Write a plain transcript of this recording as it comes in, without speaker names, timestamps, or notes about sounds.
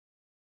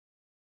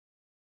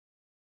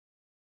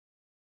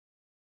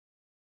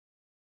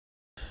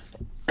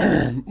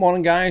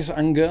Morning guys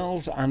and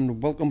girls,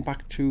 and welcome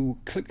back to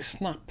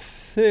ClickASnap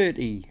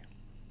 30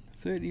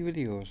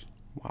 videos.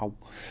 Wow.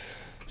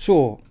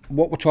 So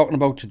what we're talking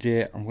about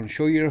today, I'm going to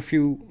show you a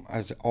few,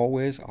 as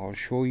always. I'll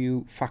show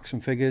you facts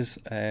and figures,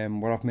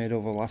 what I've made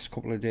over the last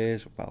couple of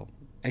days. Well,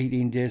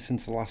 18 days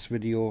since the last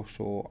video,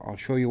 so I'll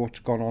show you what's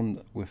gone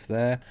on with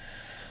there.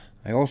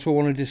 I also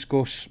want to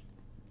discuss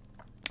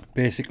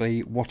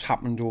basically what's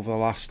happened over the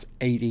last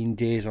 18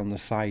 days on the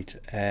site.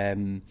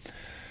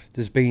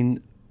 There's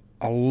been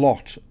a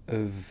lot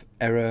of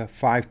error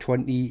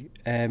 520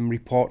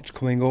 reports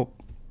coming up,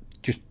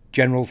 just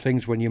general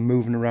things when you're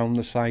moving around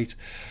the site.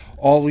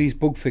 All these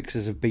bug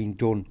fixes have been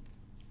done.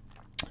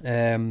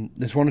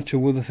 There's one or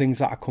two other things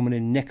that are coming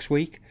in next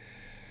week,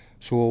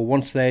 so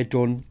once they're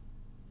done,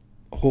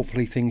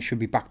 hopefully things should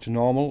be back to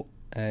normal.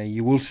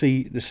 You will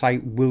see the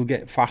site will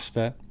get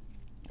faster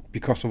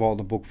because of all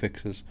the bug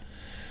fixes.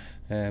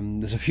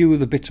 There's a few of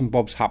the bits and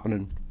bobs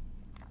happening,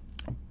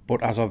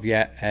 but as of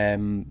yet,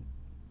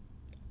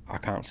 I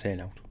can't say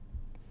now.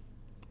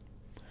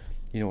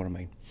 You know what I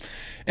mean.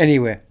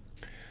 Anyway,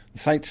 the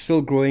site's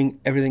still growing.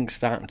 Everything's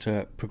starting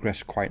to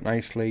progress quite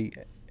nicely.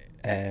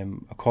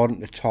 According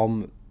to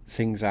Tom,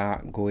 things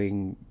are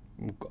growing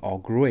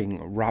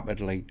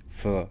rapidly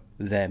for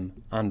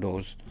them and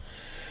us,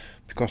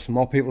 because the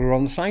more people are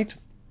on the site,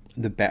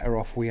 the better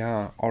off we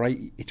are.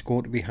 Alright, it's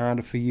going to be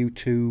harder for you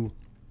to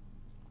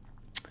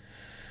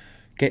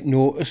get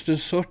noticed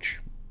as such,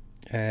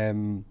 but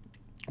I'm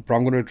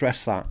going to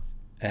address that.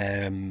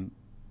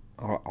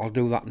 I'll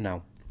do that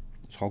now.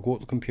 So I'll go to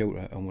the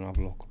computer and we'll have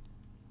a look.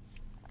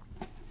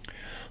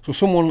 So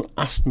someone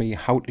asked me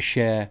how to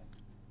share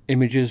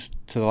images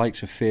to the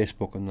likes of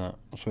Facebook and that.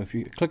 So if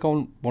you click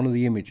on one of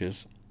the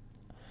images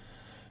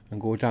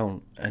and go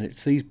down, and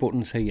it's these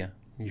buttons here,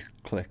 you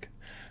click.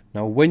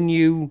 Now when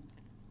you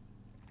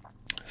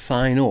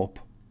sign up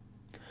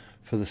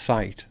for the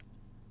site,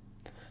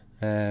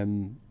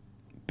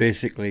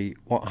 basically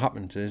what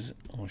happens is,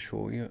 I'll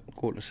show you,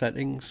 go to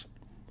settings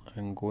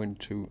and go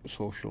into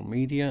social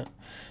media.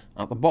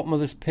 At the bottom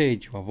of this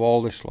page you have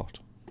all this lot.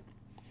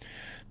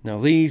 Now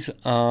these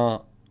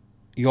are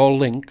your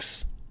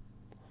links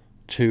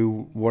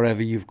to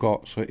whatever you've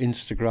got, so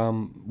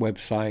Instagram,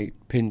 website,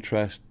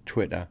 Pinterest,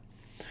 Twitter.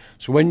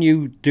 So when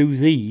you do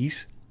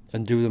these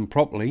and do them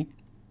properly,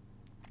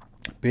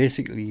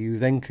 basically you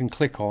then can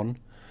click on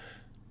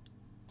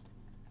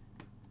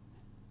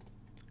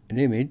an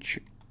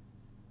image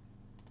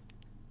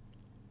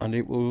and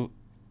it will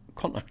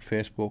contact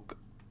Facebook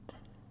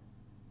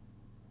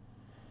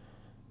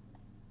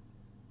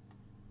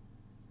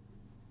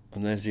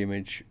and there's the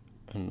image,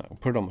 and I'll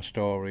put it on my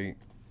story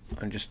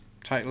and just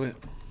title it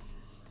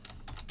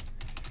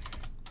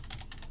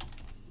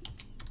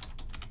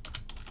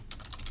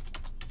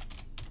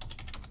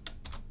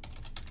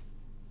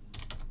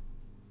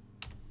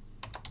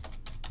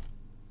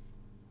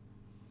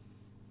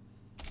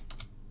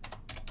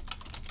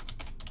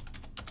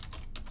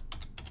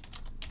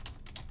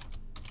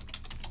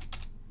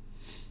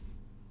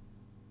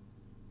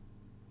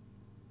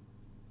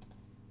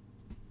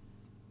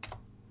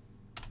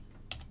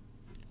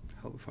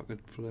help if I could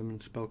film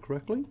and spell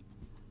correctly.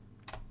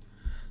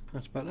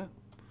 That's better.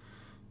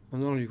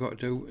 And all you've got to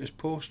do is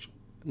post.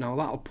 Now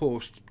that'll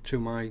post to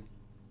my,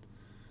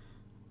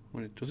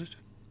 when it does it,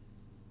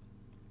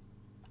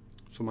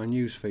 so my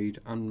news feed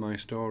and my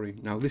story.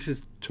 Now this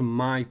is to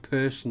my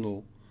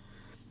personal,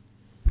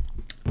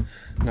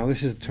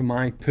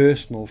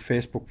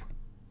 Facebook,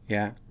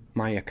 yeah,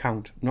 my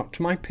account, not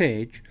to my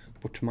page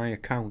but to my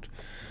account.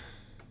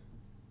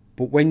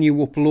 But when you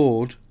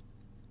upload,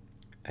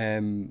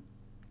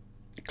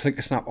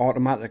 ClickASnap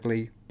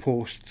automatically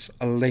posts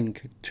a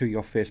link to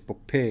your Facebook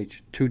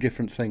page. Two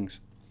different things.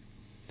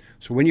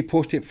 So when you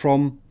post it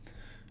from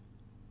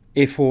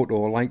a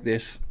photo like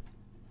this,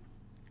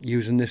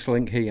 using this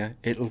link here,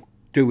 it'll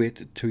do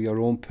it to your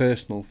own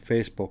personal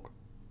Facebook,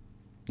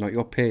 not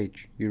your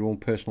page, your own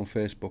personal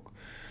Facebook.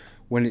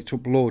 When it's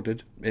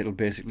uploaded, it'll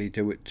basically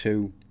do it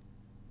to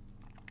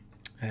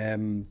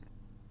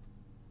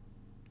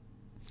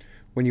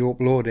when you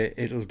upload it,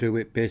 it'll do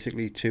it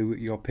basically to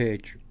your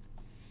page.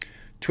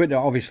 Twitter,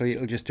 obviously,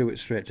 it'll just do it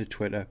straight to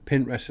Twitter.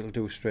 Pinterest, it'll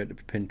do it straight to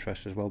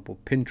Pinterest as well.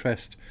 But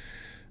Pinterest,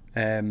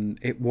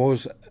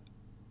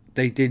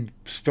 they did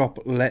stop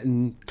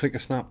letting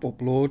ClickASnap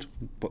upload,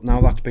 but now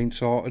that's been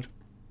sorted.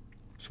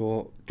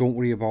 So don't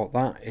worry about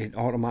that. It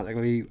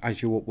automatically,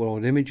 as you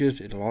upload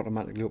images, it'll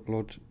automatically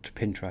upload to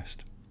Pinterest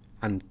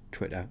and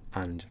Twitter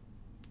and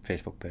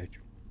Facebook page.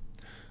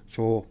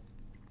 So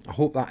I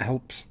hope that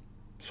helps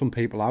some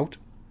people out.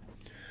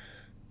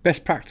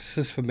 Best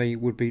practices for me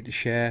would be to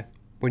share.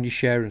 When you're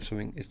sharing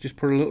something, it's just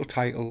put a little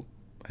title,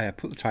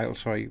 put the title,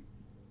 sorry,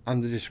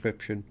 and the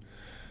description,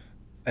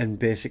 and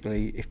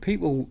basically if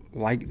people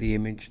like the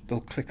image,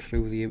 they'll click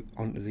through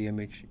onto the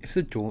image. If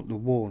they don't, they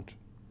won't.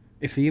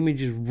 If the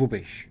image is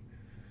rubbish,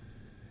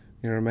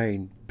 you know what I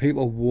mean,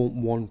 people won't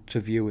want to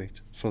view it.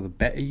 So the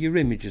better your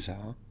images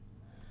are,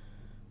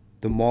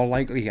 the more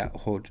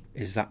likelihood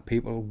is that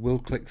people will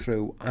click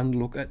through and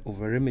look at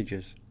other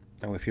images.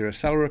 Now if you're a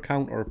seller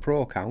account or a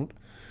pro account,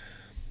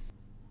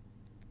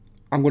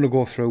 I'm going to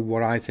go through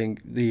what I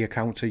think the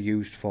accounts are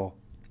used for.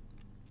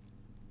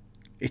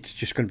 It's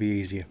just going to be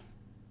easier.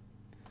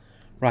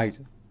 Right,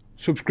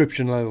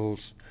 subscription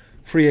levels,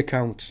 free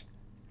accounts.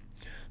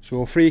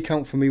 So a free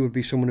account for me would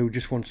be someone who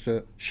just wants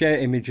to share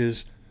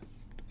images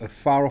of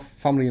far off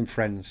family and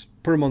friends.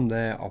 Put them on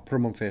there or put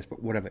them on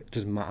Facebook, whatever, it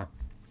doesn't matter.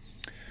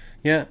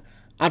 Yeah,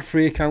 add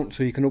free account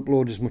so you can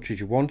upload as much as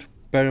you want.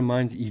 Bear in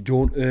mind, you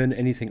don't earn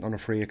anything on a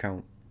free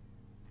account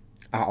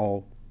at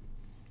all.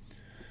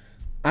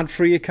 Add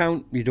free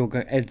account, you don't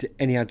get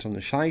any ads on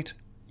the site.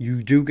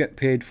 You do get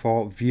paid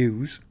for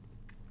views,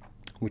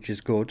 which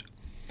is good.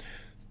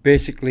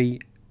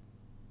 Basically,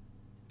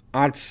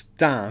 ads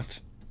start,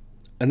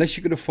 unless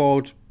you can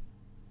afford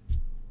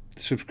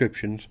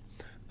subscriptions,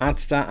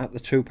 ads start at the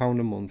 £2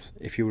 a month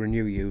if you're a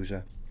new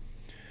user.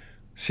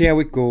 See how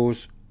it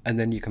goes, and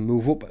then you can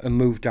move up and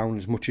move down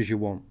as much as you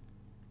want.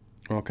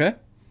 Okay?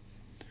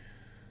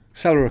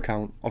 Seller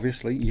account,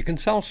 obviously, you can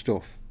sell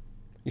stuff.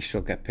 You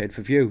still get paid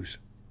for views.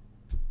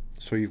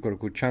 So you've got a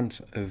good chance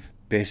of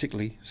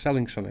basically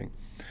selling something.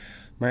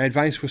 My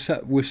advice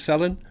with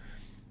selling,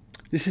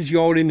 this is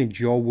your image,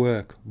 your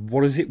work.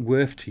 What is it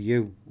worth to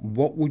you?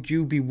 What would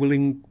you be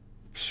willing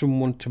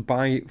someone to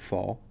buy it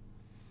for?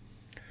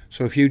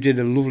 So if you did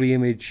a lovely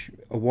image,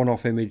 a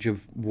one-off image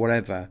of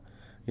whatever,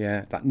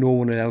 yeah, that no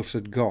one else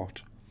had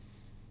got,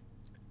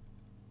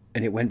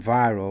 and it went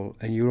viral,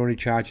 and you're only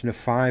charging a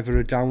 £5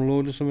 a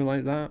download or something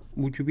like that,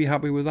 would you be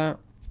happy with that?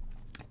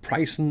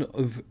 Pricing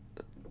of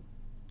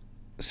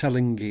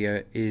selling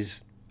gear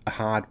is a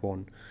hard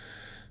one.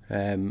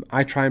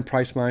 I try and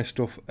price my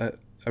stuff at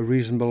a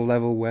reasonable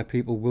level where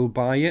people will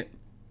buy it.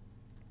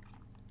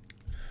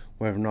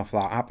 Whether or not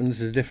that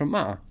happens is a different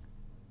matter.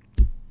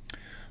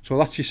 So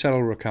that's your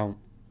seller account.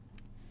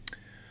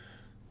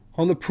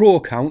 On the pro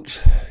accounts,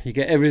 you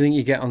get everything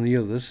you get on the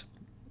others.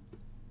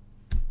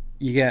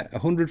 You get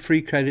 100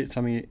 free credits.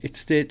 I mean, it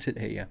states it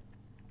here.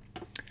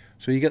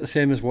 So you get the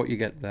same as what you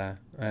get there.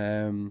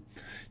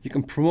 You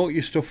can promote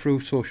your stuff through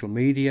social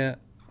media.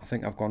 I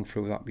think I've gone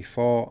through that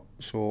before.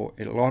 So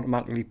it'll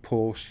automatically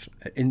post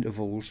at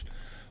intervals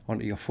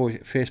onto your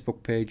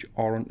Facebook page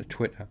or onto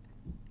Twitter.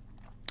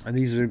 And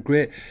these are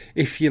great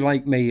if you're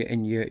like me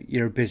and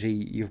you're busy,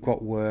 you've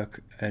got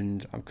work,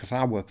 and because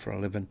I work for a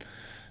living,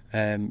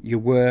 you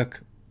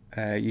work,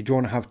 you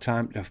don't have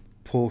time to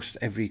post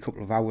every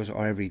couple of hours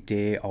or every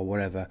day or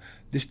whatever.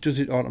 This does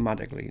it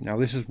automatically. Now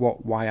this is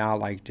why I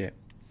liked it.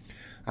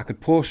 I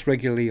could post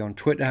regularly on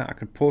Twitter, I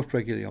could post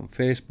regularly on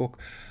Facebook,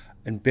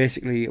 and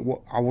basically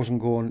I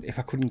wasn't going, if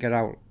I couldn't get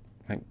out,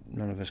 like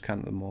none of us can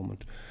at the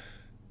moment,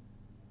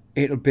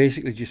 it'll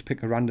basically just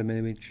pick a random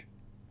image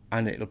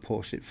and it'll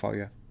post it for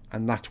you.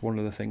 And that's one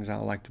of the things I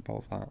liked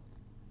about that.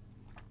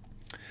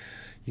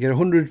 You get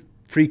 100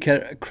 free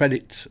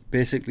credits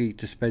basically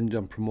to spend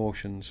on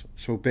promotions.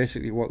 So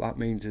basically what that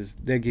means is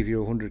they give you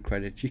 100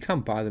 credits. You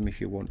can buy them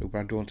if you want to, but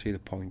I don't see the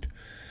point.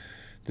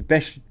 The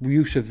best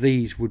use of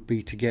these would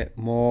be to get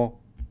more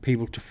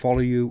people to follow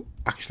you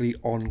actually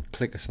on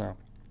ClickASnap.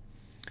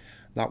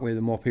 That way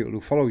the more people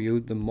who follow you,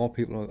 the more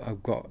people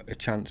have got a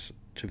chance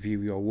to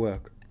view your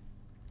work.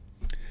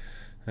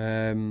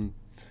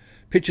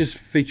 Pictures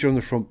feature on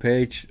the front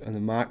page and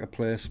the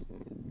marketplace.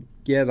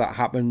 Yeah, that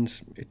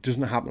happens. It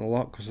doesn't happen a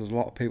lot because there's a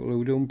lot of people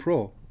who are doing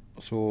pro.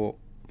 So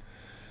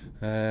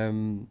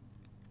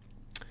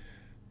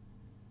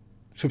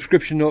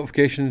subscription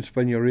notifications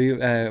when you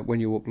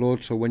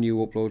upload. So when you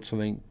upload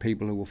something,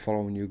 people who are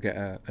following you get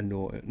a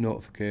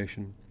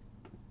notification.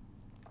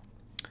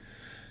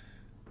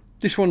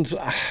 This one's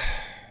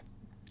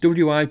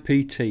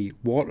WIPT,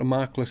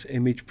 Watermarkless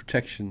Image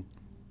Protection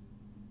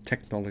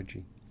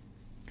Technology.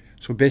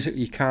 So basically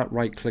you can't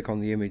right click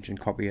on the image and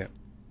copy it.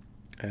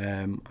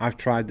 I've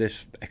tried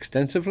this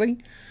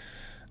extensively.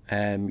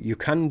 You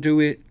can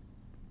do it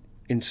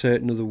in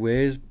certain other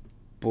ways,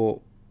 but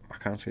I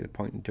can't see the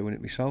point in doing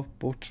it myself.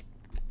 But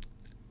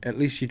at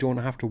least you don't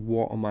have to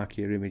watermark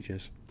your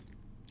images,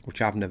 which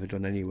I've never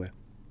done anyway.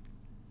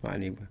 Not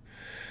anyway.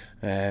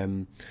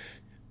 Then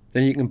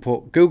you can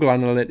put Google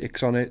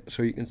Analytics on it,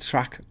 so you can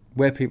track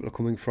where people are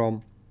coming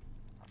from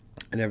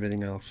and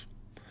everything else.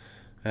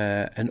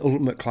 And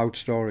ultimate cloud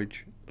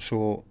storage.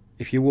 So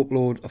if you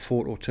upload a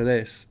photo to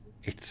this,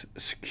 it's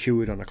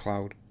secured on a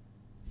cloud.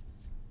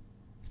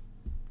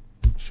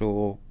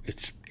 So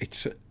it's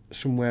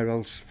somewhere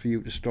else for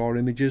you to store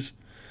images.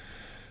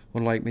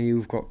 Unlike me,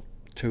 you've got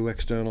 2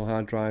 external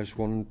hard drives,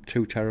 one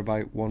 2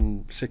 terabyte,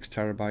 one 6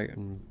 terabyte,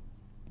 and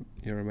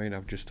you know what I mean.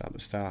 I've just had to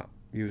start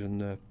using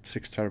the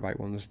 6 terabyte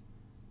ones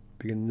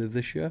beginning of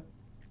this year.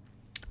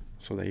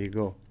 So there you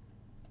go.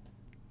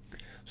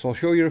 So I'll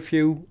show you a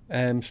few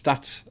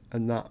stats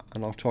and that,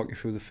 and I'll talk you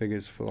through the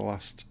figures for the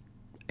last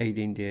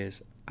 18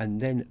 days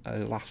and then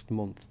last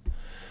month.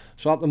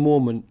 So at the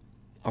moment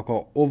I've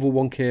got over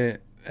 1k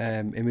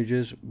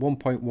images,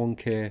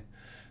 1.1k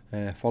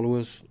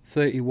followers,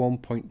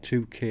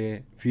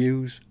 31.2k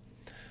views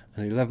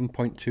and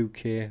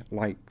 11.2k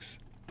likes.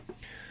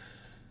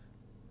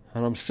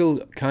 And I'm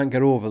still can't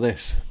get over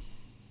this.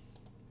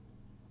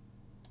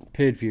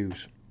 paid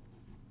views.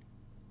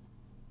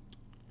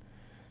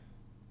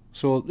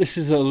 So this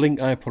is a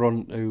link I put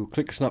on to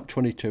ClickASnap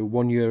 22,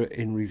 1 year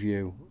in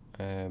review.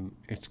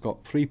 It's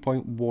got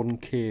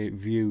 3.1k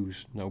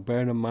views. Now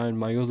bearing in mind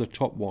my other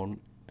top one,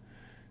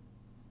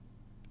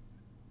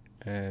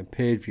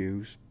 paid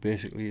views,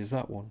 basically is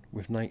that one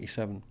with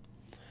 97.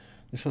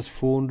 This has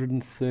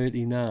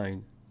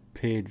 439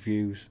 paid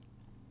views,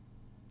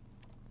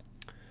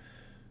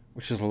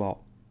 which is a lot.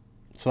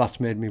 So that's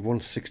made me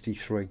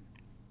 163,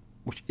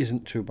 which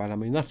isn't too bad. I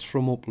mean, that's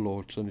from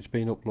uploads, and it's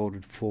been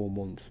uploaded 4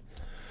 months.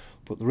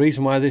 But the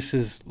reason why this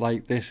is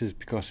like this is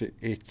because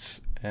it's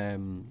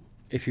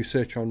if you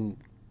search on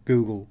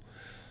Google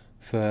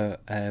for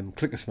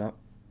ClickASnap,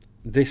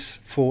 this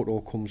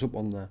photo comes up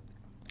on there.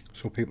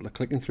 So people are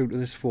clicking through to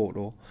this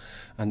photo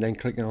and then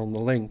clicking on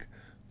the link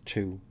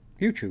to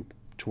YouTube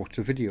to watch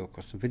the video,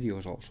 because the video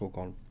has also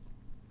gone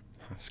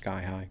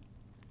sky high.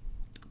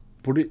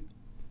 But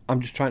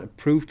I'm just trying to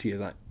prove to you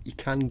that you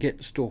can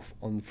get stuff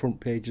on the front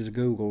pages of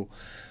Google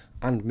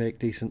and make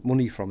decent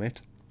money from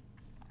it.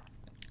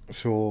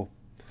 So,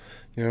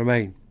 you know what I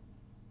mean?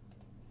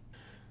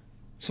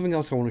 Something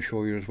else I want to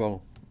show you as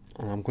well,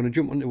 and I'm going to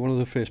jump into one of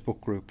the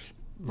Facebook groups.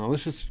 Now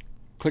this is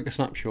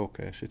ClickASnap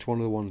Showcase. It's one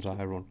of the ones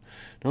I run.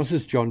 Now this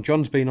is John.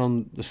 John's been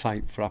on the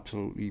site for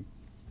absolutely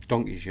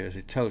donkey's years.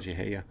 It tells you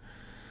here.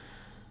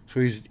 So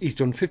he's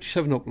done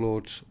 57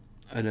 uploads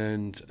and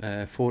earned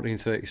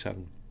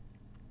 1437.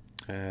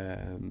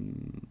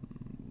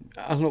 Hasn't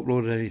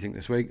uploaded anything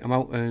this week.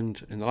 Amount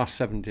earned in the last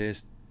 7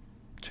 days,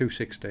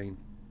 216,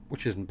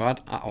 which isn't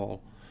bad at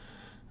all.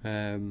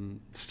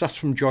 Stats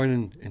from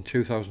joining in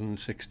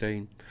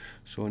 2016.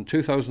 So in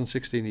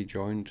 2016 he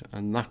joined,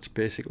 and that's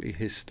basically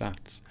his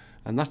stats,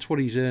 and that's what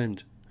he's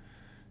earned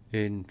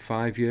in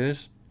 5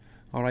 years.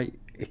 Alright,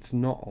 it's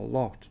not a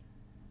lot,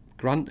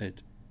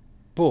 granted,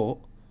 but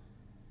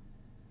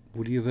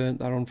would he have earned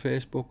that on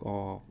Facebook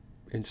or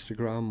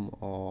Instagram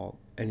or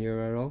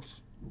anywhere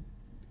else?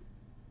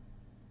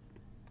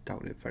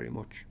 Doubt it very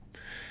much.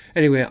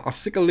 Anyway, I'll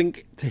stick a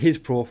link to his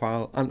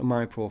profile and to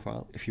my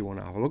profile if you want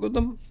to have a look at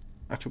them.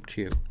 That's up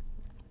to you.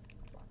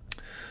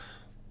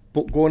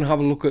 But go and have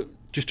a look at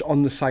just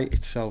on the site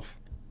itself.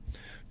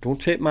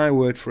 Don't take my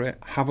word for it.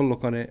 Have a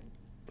look on it.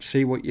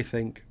 See what you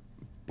think.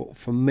 But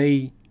for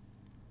me,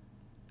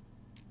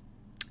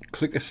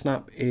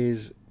 ClickASnap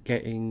is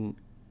getting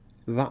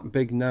that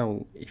big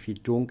now. If you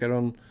don't get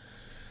on,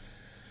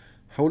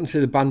 I wouldn't say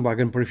the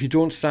bandwagon, but if you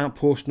don't start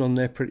posting on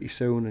there pretty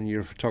soon and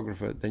you're a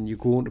photographer, then you're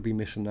going to be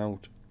missing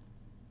out.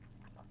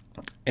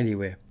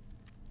 Anyway,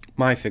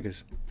 my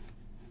figures.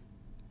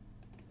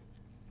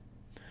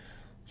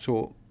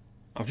 So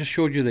I've just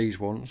showed you these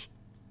ones.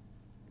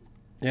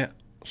 Yeah,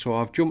 so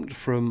I've jumped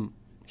from,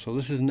 so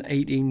this is in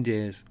 18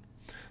 days.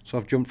 So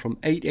I've jumped from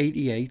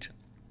 888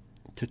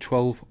 to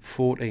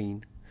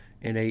 1214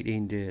 in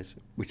 18 days,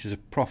 which is a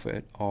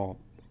profit or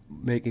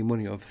making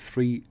money of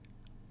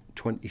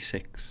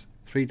 $3.26.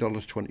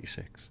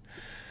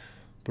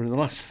 But in the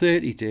last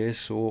 30 days,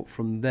 so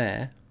from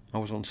there, I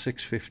was on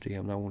 650,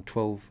 I'm now on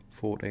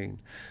 1214.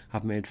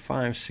 I've made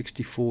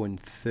 $5.64 in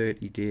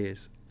 30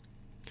 days.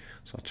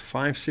 So that's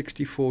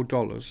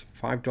 $5.64,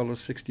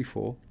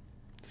 $5.64,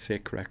 to say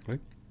it correctly,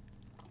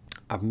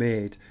 I've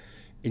made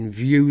in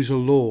views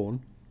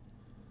alone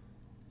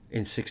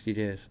in 60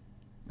 days,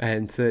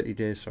 and 30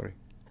 days, sorry,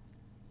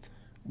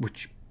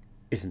 which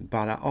isn't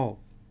bad at all.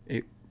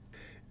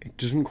 It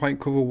doesn't quite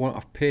cover what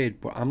I've paid,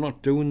 but I'm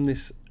not doing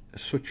this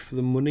as such for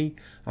the money.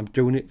 I'm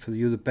doing it for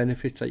the other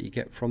benefits that you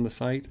get from the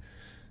site.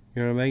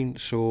 You know what I mean?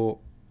 So,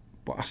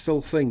 but I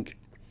still think,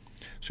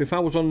 so if I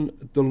was on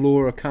the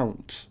lower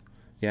accounts,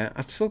 yeah,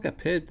 I'd still get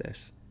paid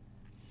this.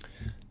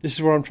 This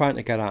is what I'm trying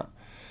to get at.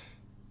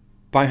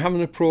 By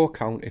having a pro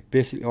account, it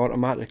basically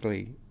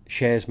automatically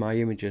shares my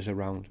images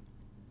around.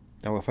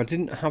 Now, if I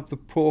didn't have the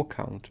pro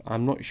account,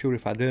 I'm not sure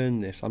if I'd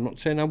earn this. I'm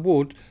not saying I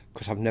would,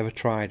 because I've never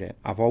tried it.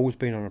 I've always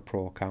been on a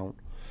pro account.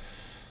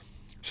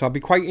 So I'd be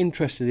quite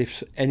interested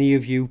if any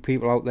of you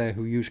people out there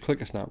who use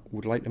ClickASnap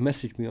would like to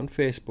message me on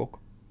Facebook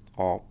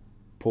or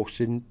post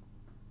in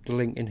the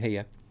link in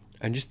here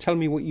and just tell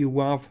me what you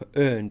have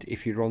earned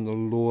if you're on the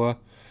lower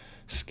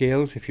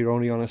scales, if you're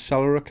only on a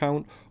seller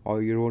account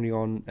or you're only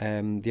on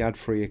the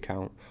ad-free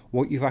account,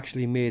 what you've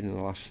actually made in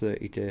the last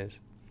 30 days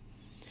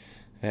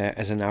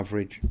as an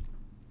average.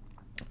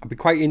 I'd be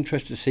quite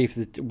interested to see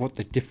what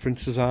the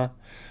differences are.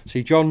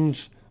 See,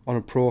 John's on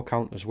a pro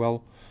account as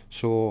well,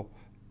 so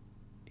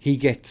he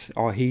gets,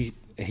 or he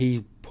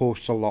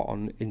posts a lot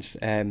on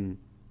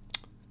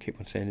keep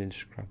on saying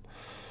Instagram,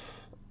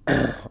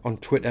 on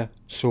Twitter.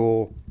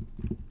 So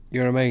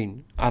you know what I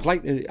mean. I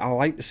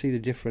like to see the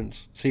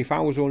difference. See, if I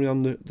was only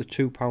on the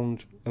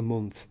 £2 a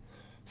month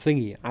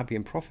thingy, I'd be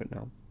in profit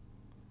now.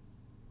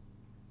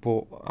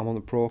 But I'm on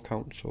the pro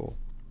account, so,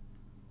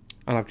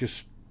 and I've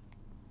just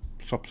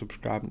stopped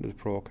subscribing to the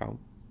pro account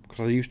because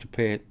I used to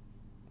pay it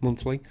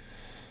monthly.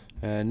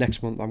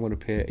 Next month I'm going to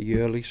pay it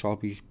yearly, so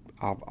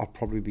I'll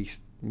probably be,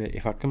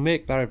 if I can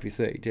make that every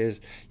 30 days,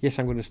 yes,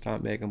 I'm going to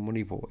start making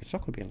money, but it's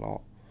not going to be a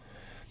lot.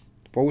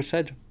 I've always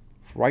said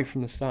right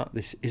from the start,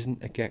 this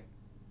isn't a get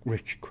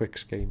rich quick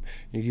scheme.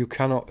 You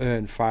cannot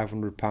earn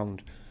 £500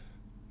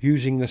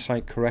 using the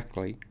site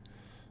correctly,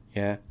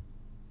 yeah,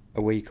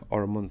 a week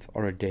or a month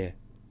or a day.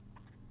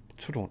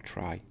 So don't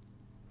try.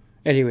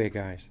 Anyway,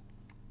 guys,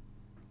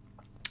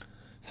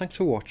 thanks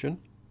for watching.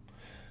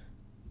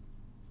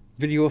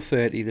 Video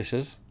 30 this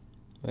is.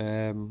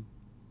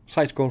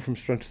 Site's going from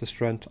strength to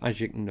strength,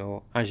 as you can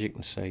know, as you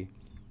can see.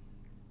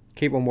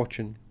 Keep on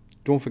watching.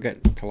 Don't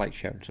forget to like,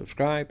 share and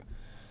subscribe.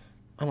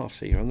 And I'll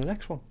see you on the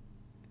next one.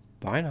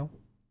 Bye now.